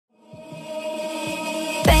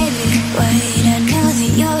wait, I know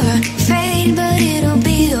that you're afraid, but it'll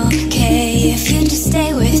be okay if you just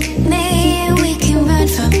stay with me. And we can run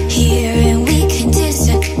from here, and we can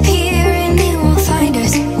disappear, and they won't find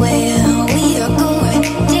us where we are going,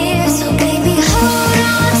 dear. So baby, hold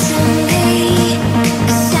on to me,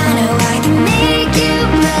 'cause I know I can make you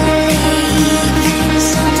believe in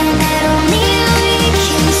something that only we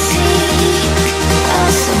can see. Oh,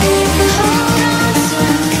 so baby, hold on to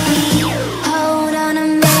me, hold on to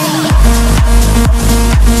me.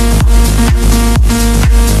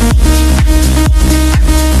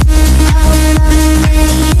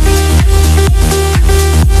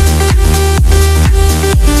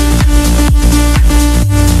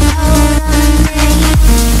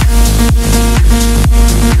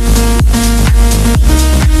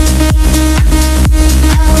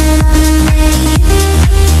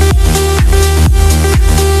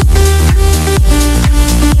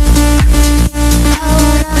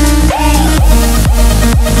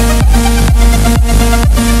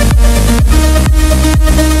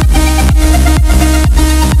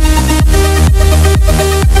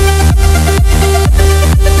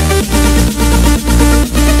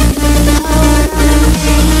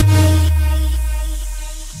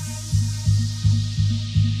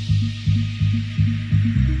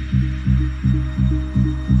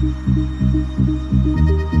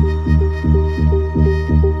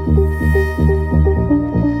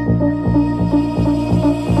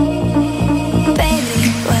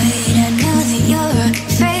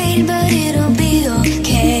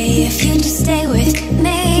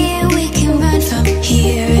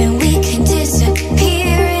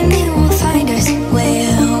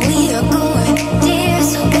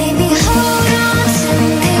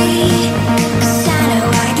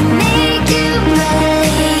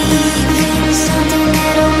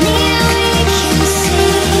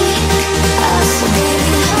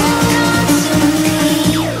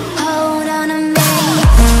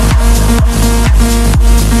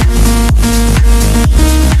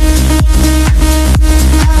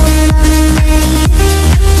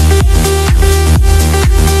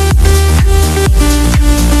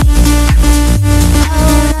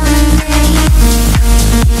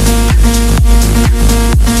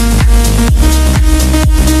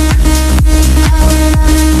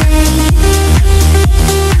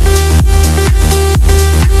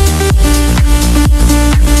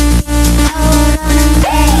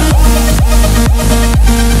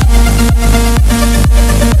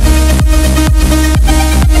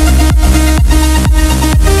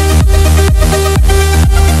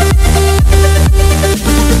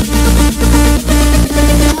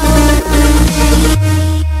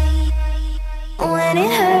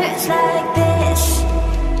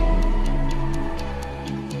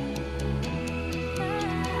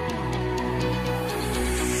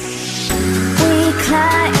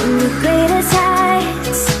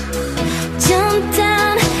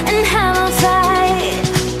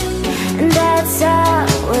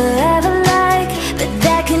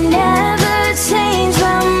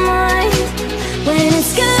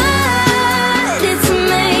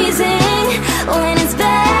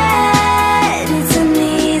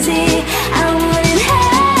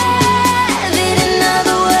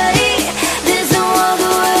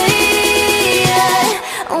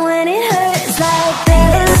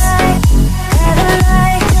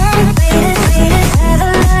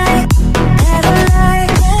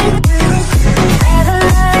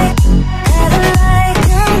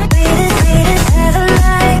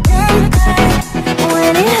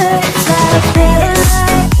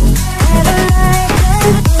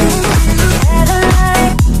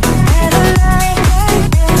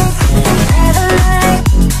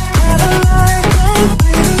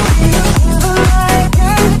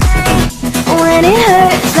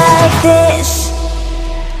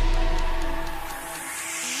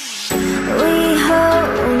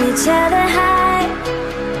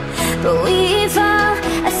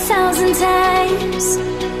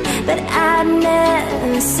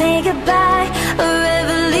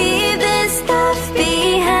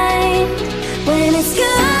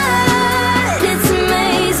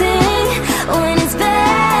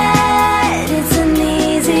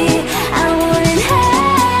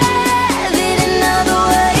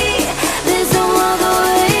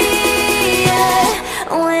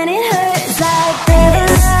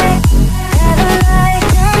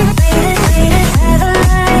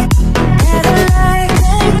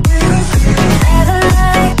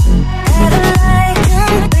 Like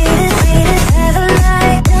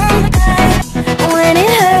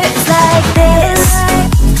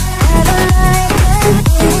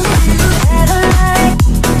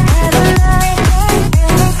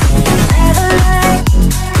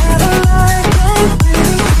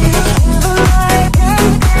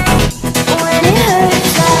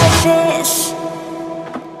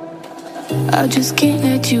just can't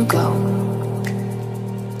let you go.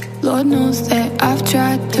 Lord knows that I've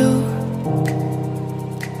tried to.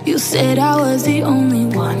 You said I was the only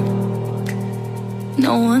one.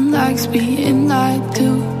 No one likes being lied to.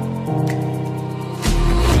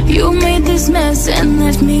 You made this mess and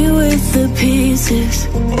left me with the pieces.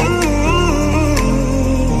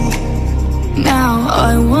 Now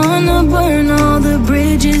I wanna burn all the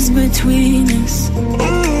bridges between us.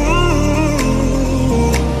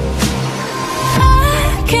 I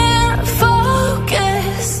can't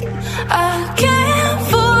focus, I can't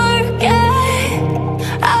forget.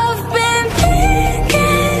 I've been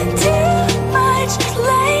thinking too much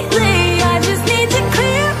lately. I just need to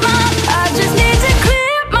clear my, I just need to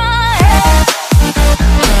clear my head.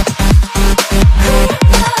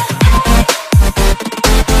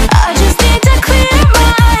 I just need to clear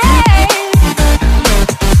my head.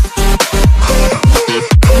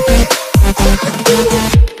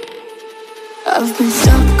 I've been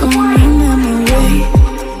stuck on your memory,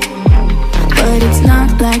 but it's not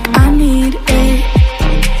like I need it.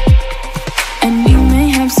 And we may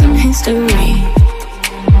have some history,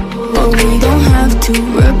 but we don't have to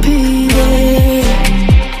repeat it.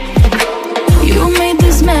 You made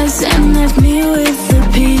this mess and left me with the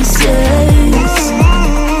pieces.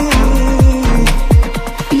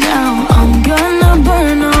 Now I'm gonna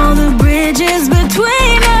burn all the bridges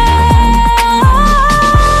between us.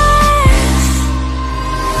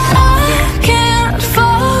 I can't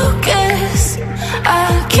focus, I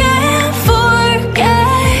can't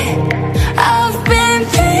forget. I've been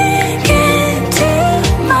thinking too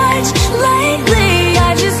much lately. I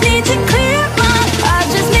just need to clear my, I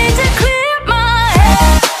just need to clear my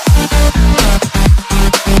head.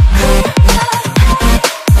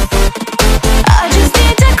 I just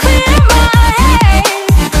need to clear my head.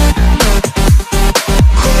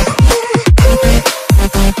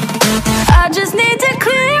 I just need to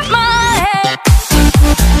clear my head.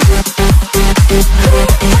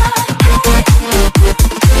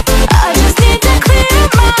 I just need to clear my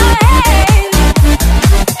head.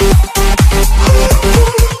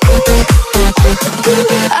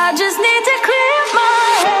 I just need to clear my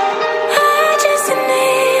head. I just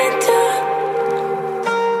need to. I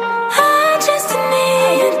just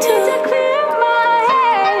need to clear my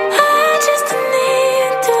head. I just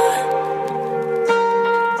need to.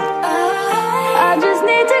 I just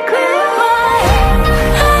need to clear my head.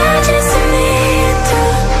 I just need to.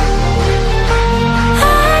 I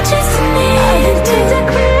just need to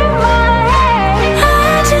clear my head. I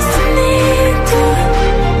just need to.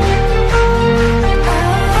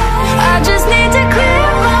 I just need to clear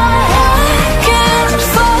my head. I can't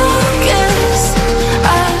focus, I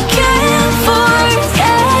can't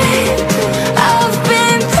forget. I've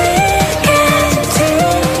been thinking too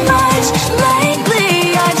much lately.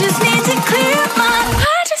 I just need to clear my, I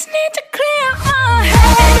just need to clear my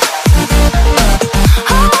head.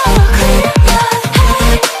 Oh, clear my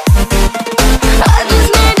head. I just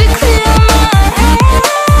need to clear my head.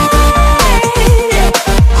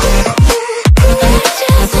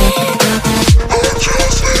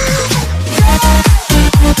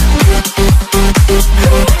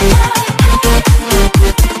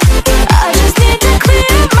 I just need to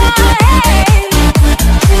clear my head.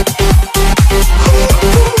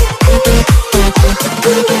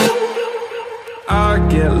 I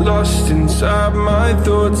get lost inside my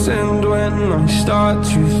thoughts, and when I start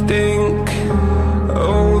to think,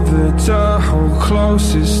 oh, the tunnel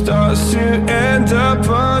closest starts to end up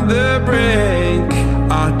on the brink.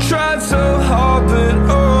 I tried so hard, but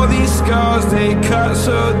all these scars, they cut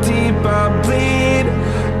so deep, I bleed.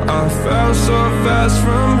 I fell so fast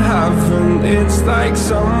from heaven, it's like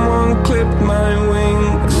someone clipped my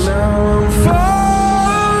wings. Now I'm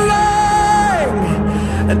falling,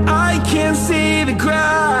 and I can't see the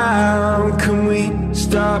ground. Can we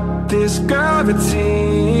stop this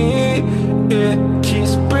gravity? It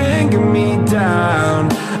keeps bringing me down.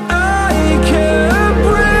 I can't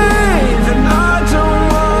breathe, and I don't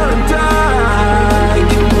wanna die.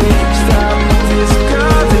 Can we stop this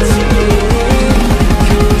gravity?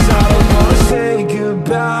 'Cause I don't wanna say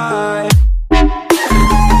goodbye.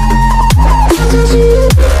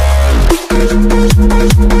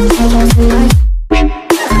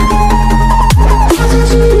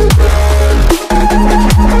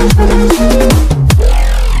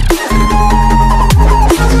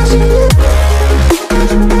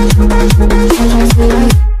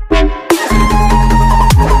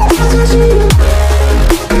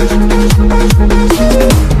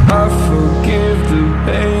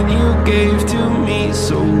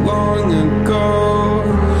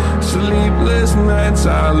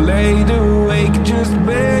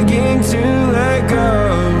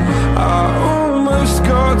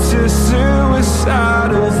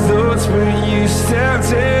 suicidal thoughts, but you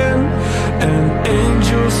stepped in. An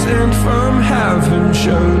angel sent from heaven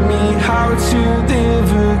showed me how to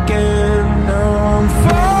live again. Now I'm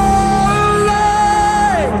falling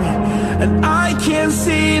and I can't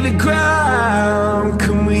see the ground.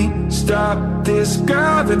 Can we stop this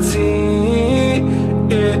gravity?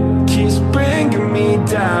 It keeps bringing me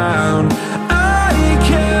down. I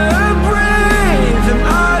can't breathe and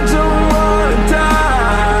I don't wanna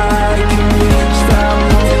die. Can we stop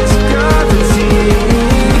this gravity?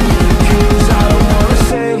 'Cause I don't wanna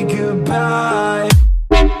say goodbye.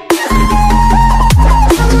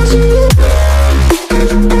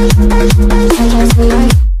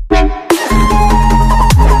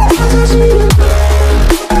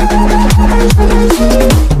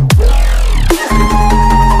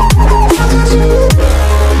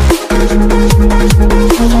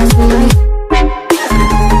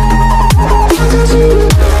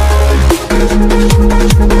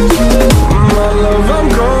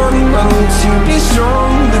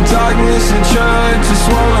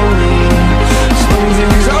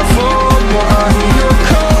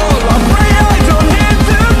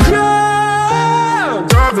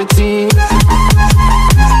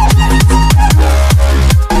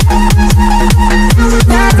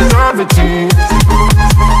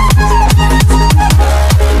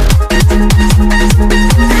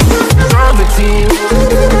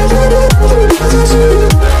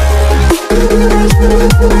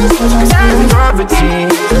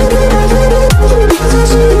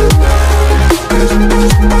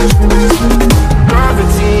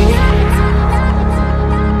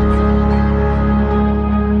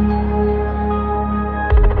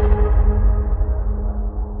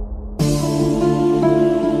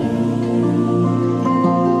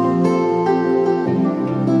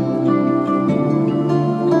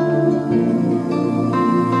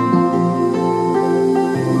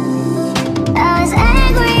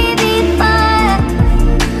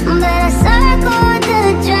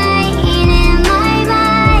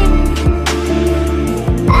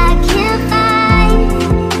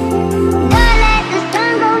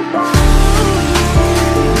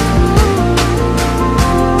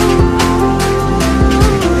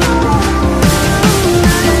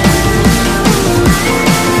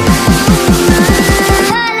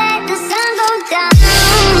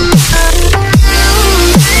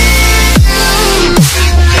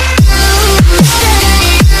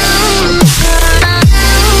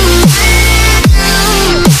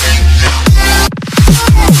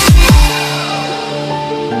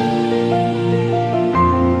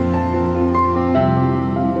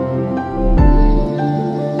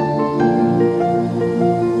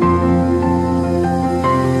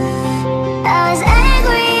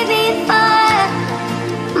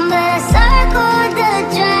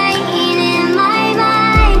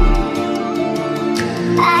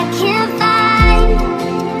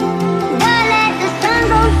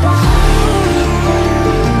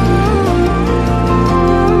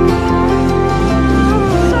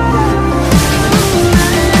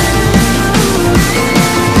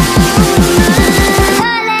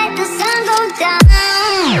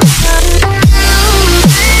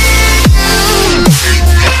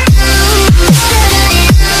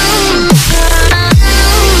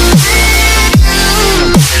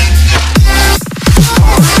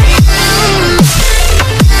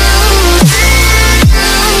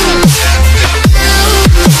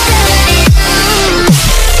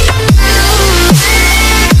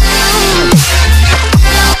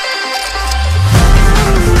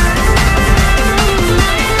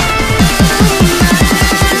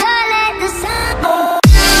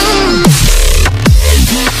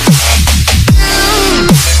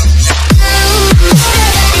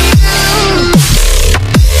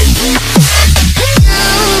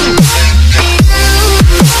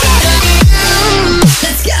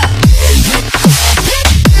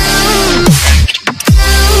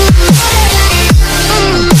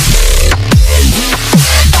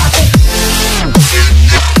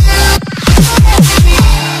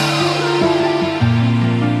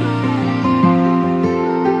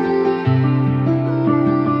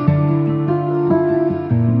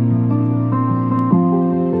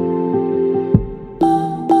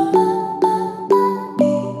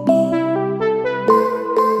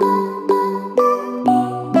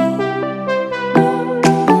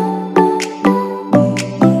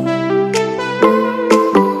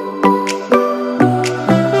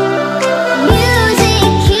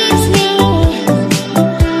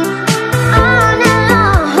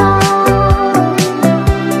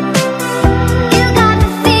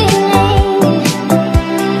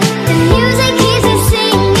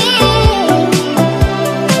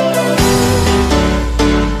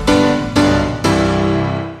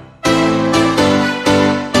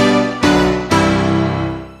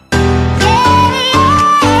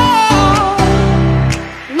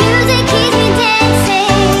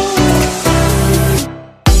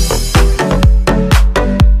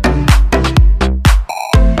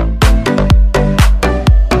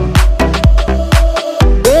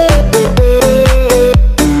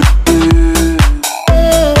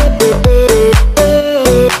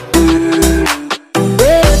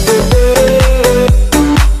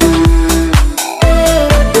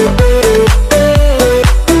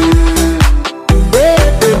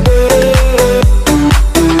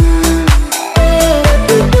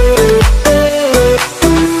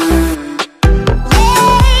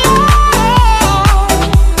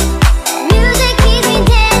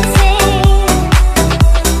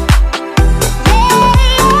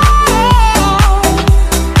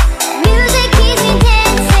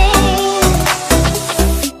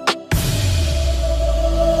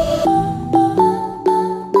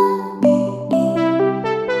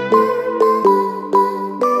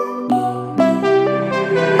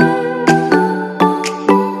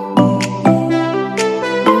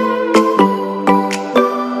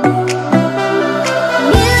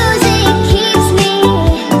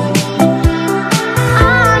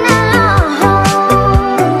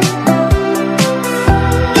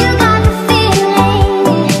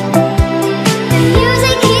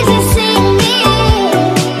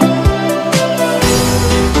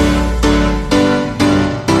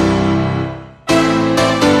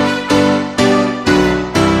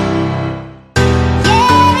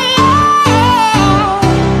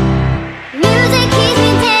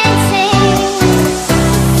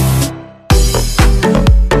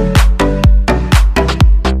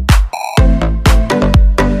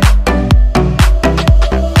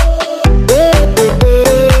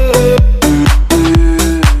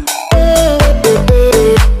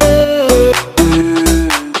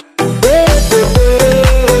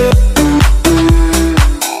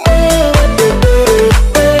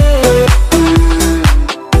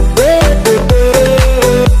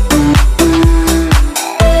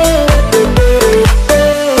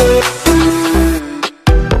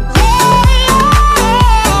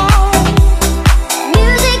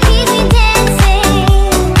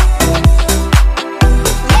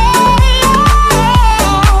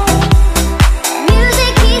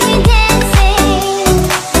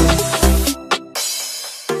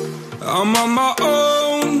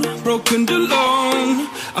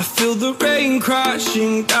 I feel the rain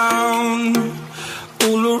crashing down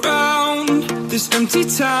all around this empty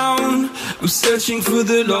town. I'm searching for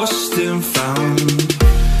the lost and found,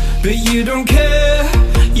 but you don't care,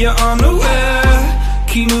 you're unaware.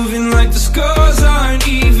 Keep moving like the scars aren't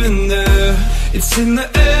even there. It's in the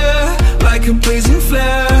air like a blazing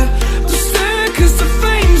flare. Don't stare cause the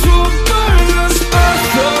flames will burn us. I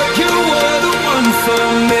thought you were the one for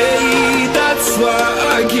me, that's why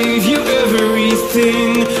I gave you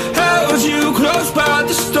everything. Held you close by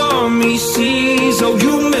the stormy seas. Oh,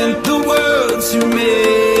 you meant the world to me.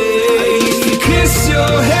 I used to kiss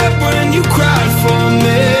your head when you cried for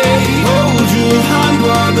me, hold your hand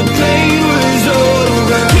while the pain was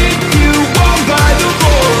over, keep you warm by the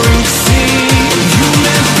roaring sea. You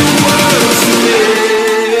meant the world to me.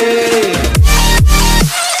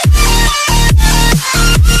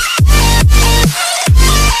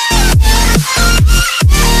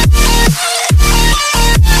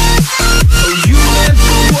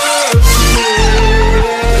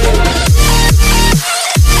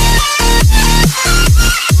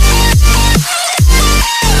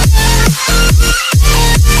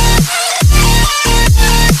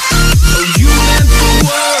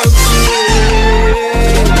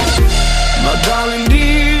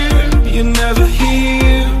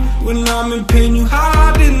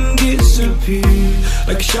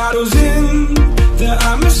 Like shadows in the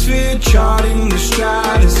atmosphere, charting the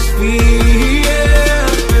stratosphere.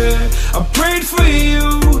 Yeah. I prayed for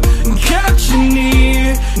you and kept you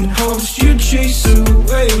near in hopes you'd chase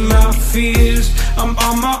away my fears. I'm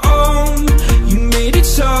on my own, you made it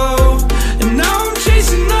so, and now I'm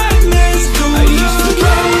chasing nightmares through. I used to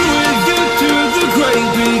run with you through the great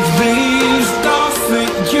big leaves, laugh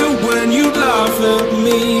at you when you laugh at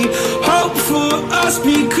me. Hope for us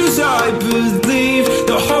because I believe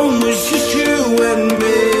the home was just you and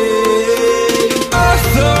me. I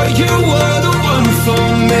thought you were the one for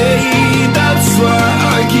me, that's why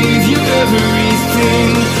I gave you everything.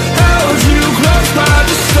 Held you close by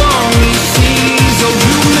the stormy seas. Oh,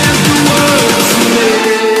 you meant the world to me.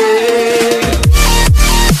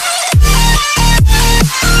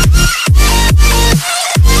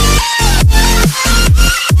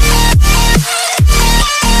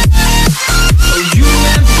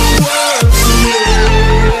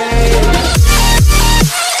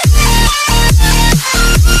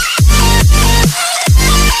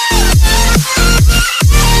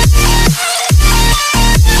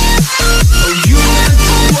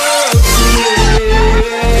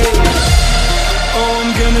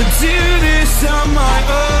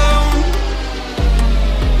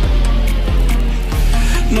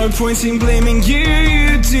 No point in blaming you,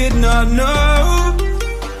 you did not know.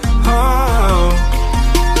 Oh,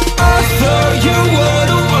 I thought you were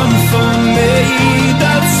the one for me,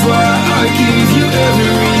 that's why I gave you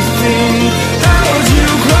everything. Held you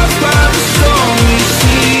close by the stormy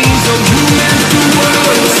seas. Oh, you meant the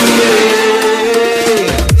world to me.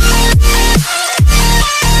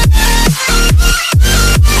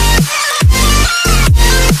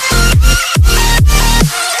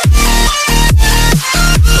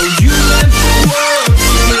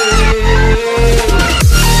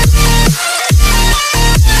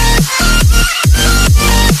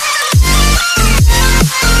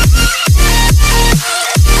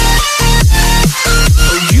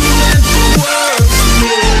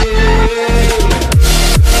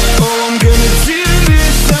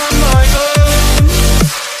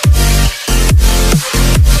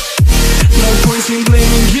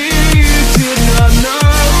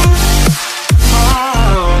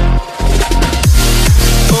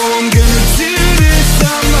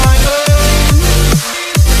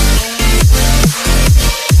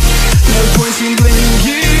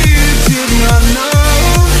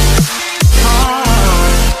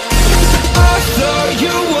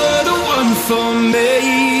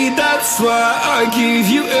 I gave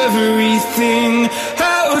you everything,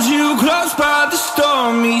 held you close by the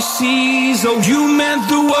stormy seas. Oh, you meant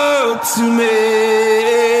the world to me.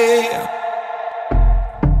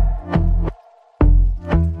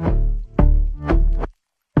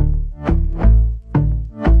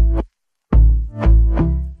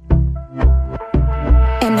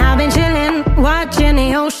 And I've been chillin', watching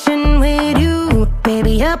the ocean with you,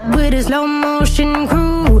 baby, up with a slow motion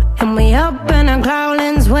crew. And we up in our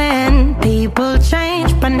cloudlands when people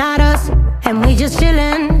change, but not us. And we just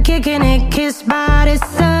chillin', kicking it, kissed by the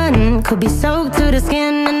sun. Could be soaked to the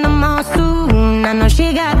skin in the mall soon. I know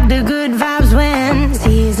she got the good vibes when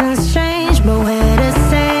seasons change, but we're the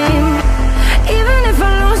same. Even if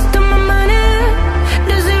I lost all my money,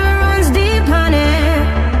 the zero runs deep, honey.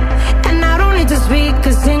 And I don't need to speak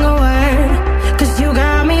a single word, 'cause you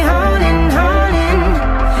got me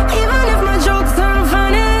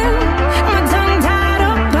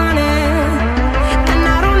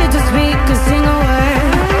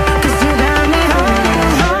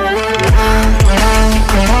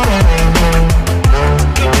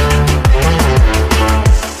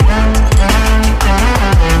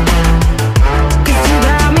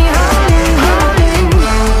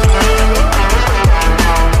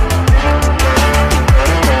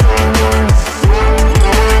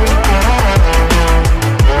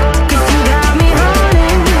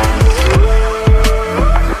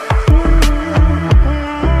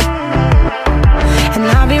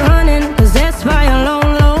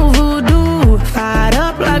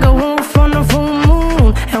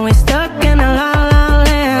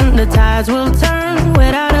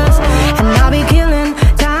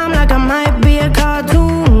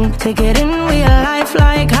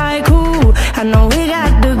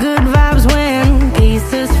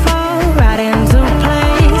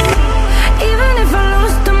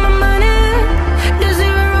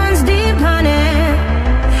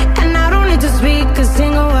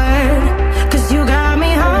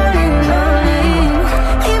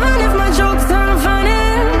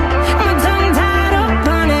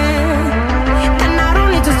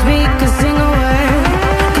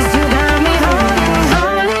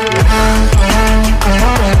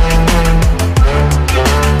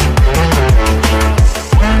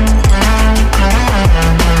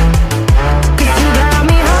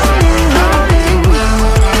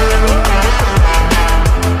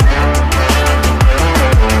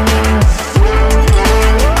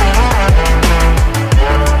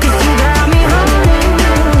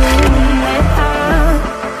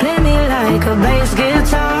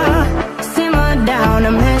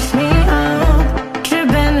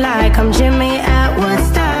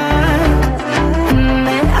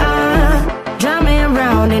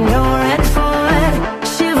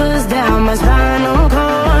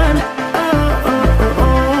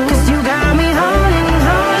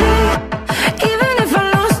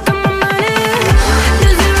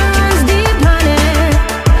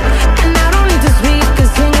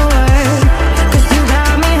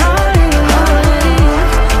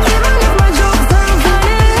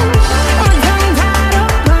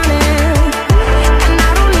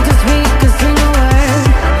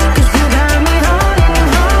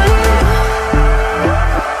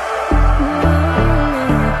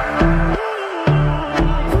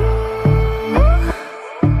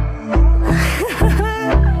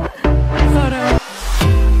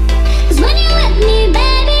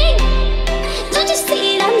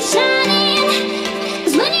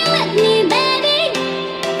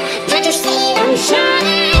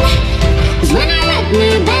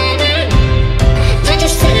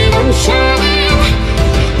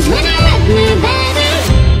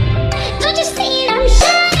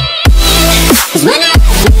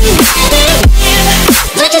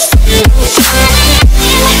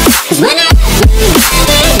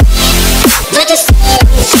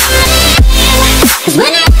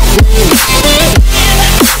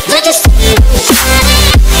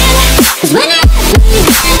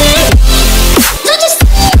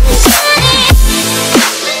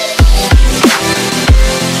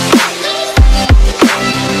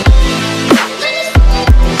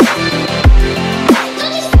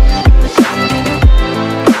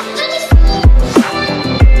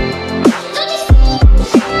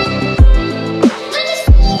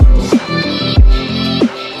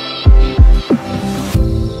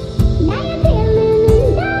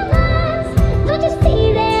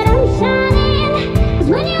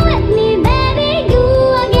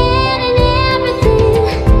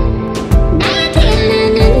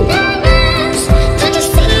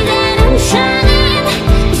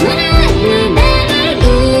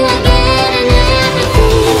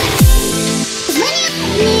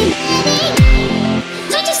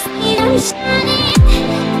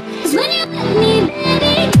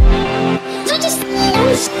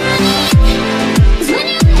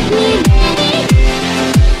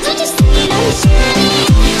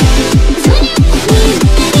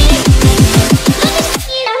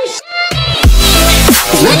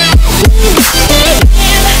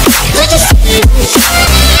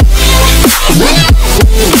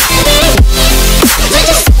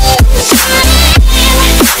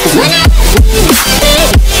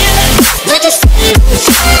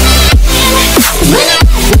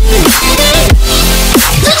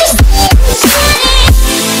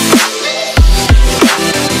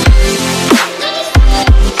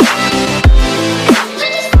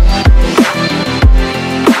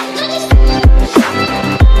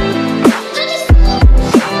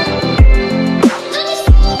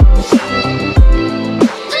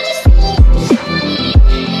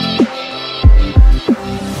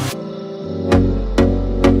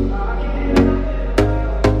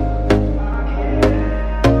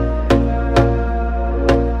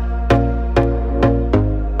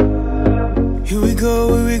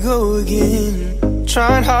here we go again.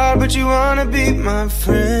 Trying hard, but you wanna be my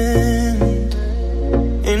friend.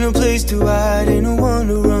 Ain't no place to hide, ain't no one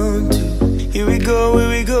to run to. Here we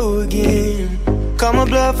go again. Call my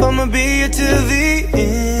bluff, I'ma be here till the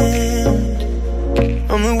end.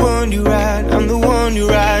 I'm the one you ride, I'm the one you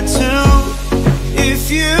ride to.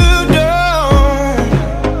 If you don't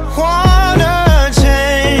wanna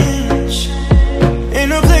change, ain't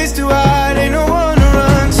no place to hide, ain't no one to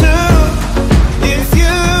run to. If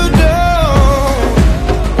you don't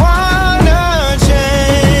wanna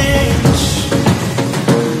change,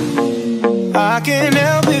 I can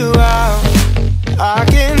help you out, I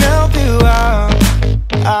can help you out,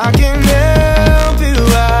 I can help you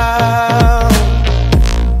out,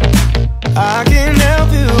 I can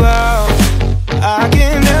help you out, I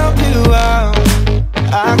can help you out,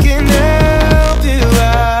 I can help you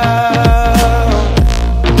out.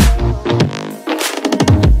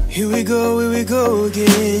 Here we go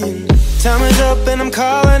again. Time is up and I'm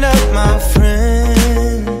calling up my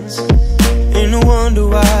friends. Ain't no wonder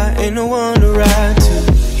why, ain't no one to ride to.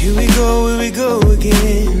 Here we go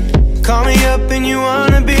again. Call me up and you wanna